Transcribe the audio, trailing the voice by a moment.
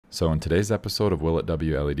So in today's episode of Will It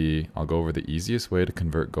WLED, I'll go over the easiest way to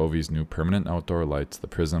convert Govee's new permanent outdoor lights, the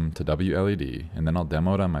Prism, to WLED, and then I'll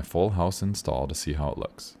demo it on my full house install to see how it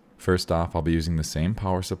looks. First off, I'll be using the same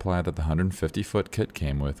power supply that the 150-foot kit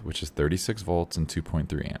came with, which is 36 volts and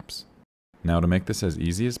 2.3 amps. Now to make this as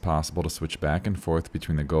easy as possible to switch back and forth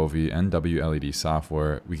between the Govee and WLED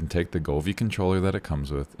software, we can take the Govee controller that it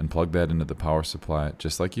comes with and plug that into the power supply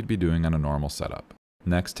just like you'd be doing on a normal setup.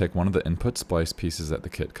 Next, take one of the input splice pieces that the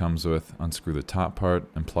kit comes with, unscrew the top part,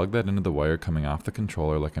 and plug that into the wire coming off the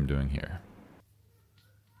controller like I'm doing here.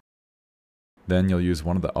 Then you'll use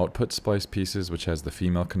one of the output splice pieces which has the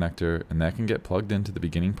female connector, and that can get plugged into the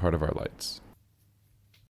beginning part of our lights.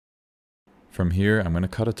 From here, I'm going to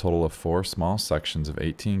cut a total of 4 small sections of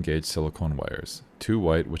 18 gauge silicone wires, 2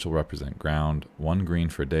 white which will represent ground, 1 green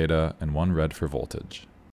for data, and 1 red for voltage.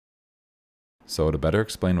 So to better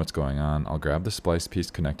explain what's going on, I'll grab the splice piece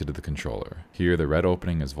connected to the controller. Here the red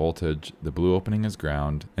opening is voltage, the blue opening is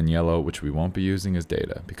ground, and yellow, which we won't be using, is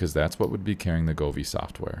data, because that's what would be carrying the Govee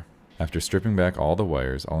software. After stripping back all the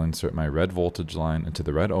wires, I'll insert my red voltage line into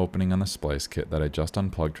the red opening on the splice kit that I just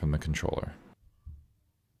unplugged from the controller.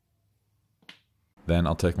 Then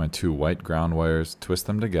I'll take my 2 white ground wires, twist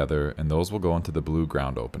them together, and those will go into the blue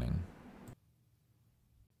ground opening.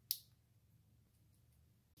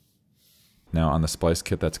 Now on the splice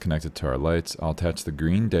kit that's connected to our lights, I'll attach the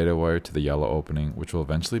green data wire to the yellow opening, which will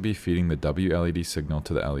eventually be feeding the WLED signal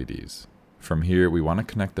to the LEDs. From here, we want to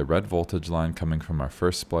connect the red voltage line coming from our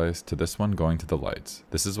first splice to this one going to the lights.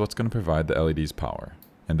 This is what's going to provide the LEDs power.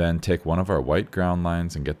 And then take one of our white ground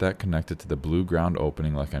lines and get that connected to the blue ground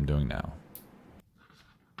opening like I'm doing now.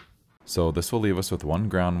 So this will leave us with 1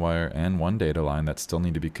 ground wire and 1 data line that still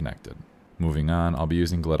need to be connected. Moving on, I'll be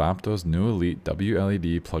using Glidopto's new Elite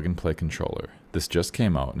WLED plug-and-play controller. This just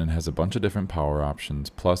came out and it has a bunch of different power options,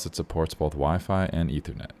 plus it supports both Wi-Fi and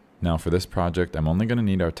Ethernet. Now for this project, I'm only going to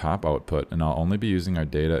need our top output and I'll only be using our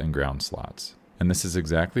data and ground slots. And this is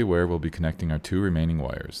exactly where we'll be connecting our 2 remaining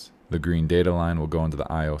wires. The green data line will go into the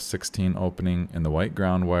IO16 opening and the white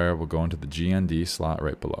ground wire will go into the GND slot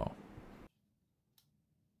right below.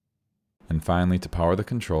 And finally, to power the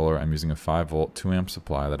controller, I'm using a 5-volt 2-amp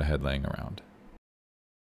supply that I had laying around.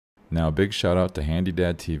 Now a big shout out to Handy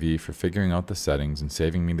Dad TV for figuring out the settings and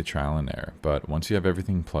saving me the trial and error, but once you have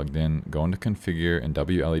everything plugged in, go into Configure and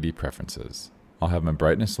WLED Preferences. I'll have my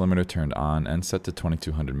brightness limiter turned on and set to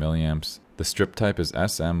 2200 milliamps. The strip type is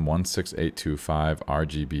SM16825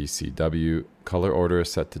 RGBCW, color order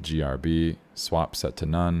is set to GRB, swap set to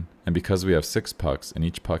none, and because we have 6 pucks and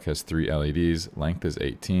each puck has 3 LEDs, length is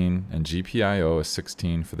 18, and GPIO is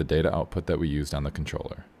 16 for the data output that we used on the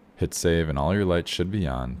controller. Hit save and all your lights should be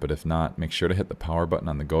on, but if not, make sure to hit the power button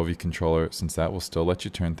on the Govee controller since that will still let you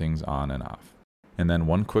turn things on and off. And then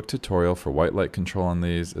one quick tutorial for white light control on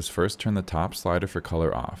these is first turn the top slider for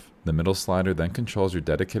color off. The middle slider then controls your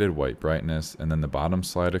dedicated white brightness, and then the bottom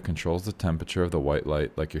slider controls the temperature of the white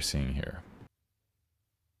light like you're seeing here.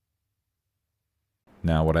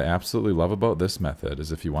 Now what I absolutely love about this method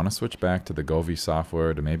is if you want to switch back to the Govee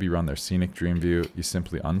software to maybe run their Scenic Dream View, you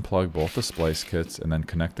simply unplug both the splice kits and then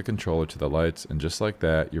connect the controller to the lights, and just like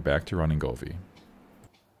that, you're back to running Govee.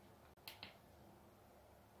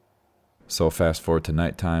 So fast forward to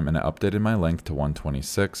nighttime and I updated my length to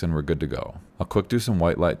 126 and we're good to go. I'll quick do some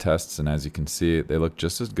white light tests, and as you can see, they look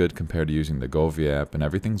just as good compared to using the Govee app, and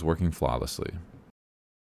everything's working flawlessly.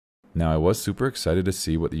 Now I was super excited to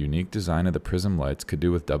see what the unique design of the Prism lights could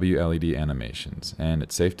do with WLED animations, and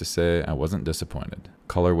it's safe to say I wasn't disappointed.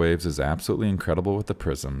 Color Waves is absolutely incredible with the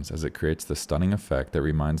Prisms as it creates the stunning effect that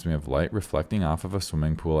reminds me of light reflecting off of a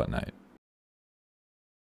swimming pool at night.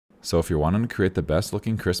 So if you're wanting to create the best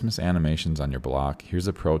looking Christmas animations on your block, here's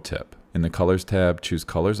a pro tip. In the Colors tab, choose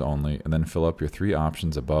Colors Only and then fill up your 3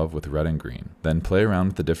 options above with red and green. Then play around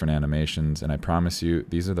with the different animations, and I promise you,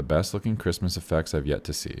 these are the best looking Christmas effects I've yet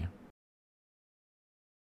to see.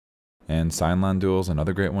 And Cylon Dual is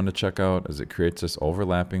another great one to check out as it creates this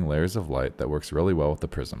overlapping layers of light that works really well with the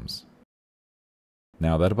prisms.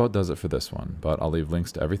 Now that about does it for this one, but I'll leave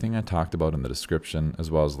links to everything I talked about in the description, as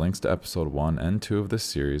well as links to episode 1 and 2 of this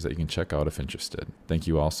series that you can check out if interested. Thank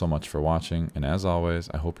you all so much for watching, and as always,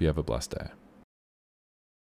 I hope you have a blessed day.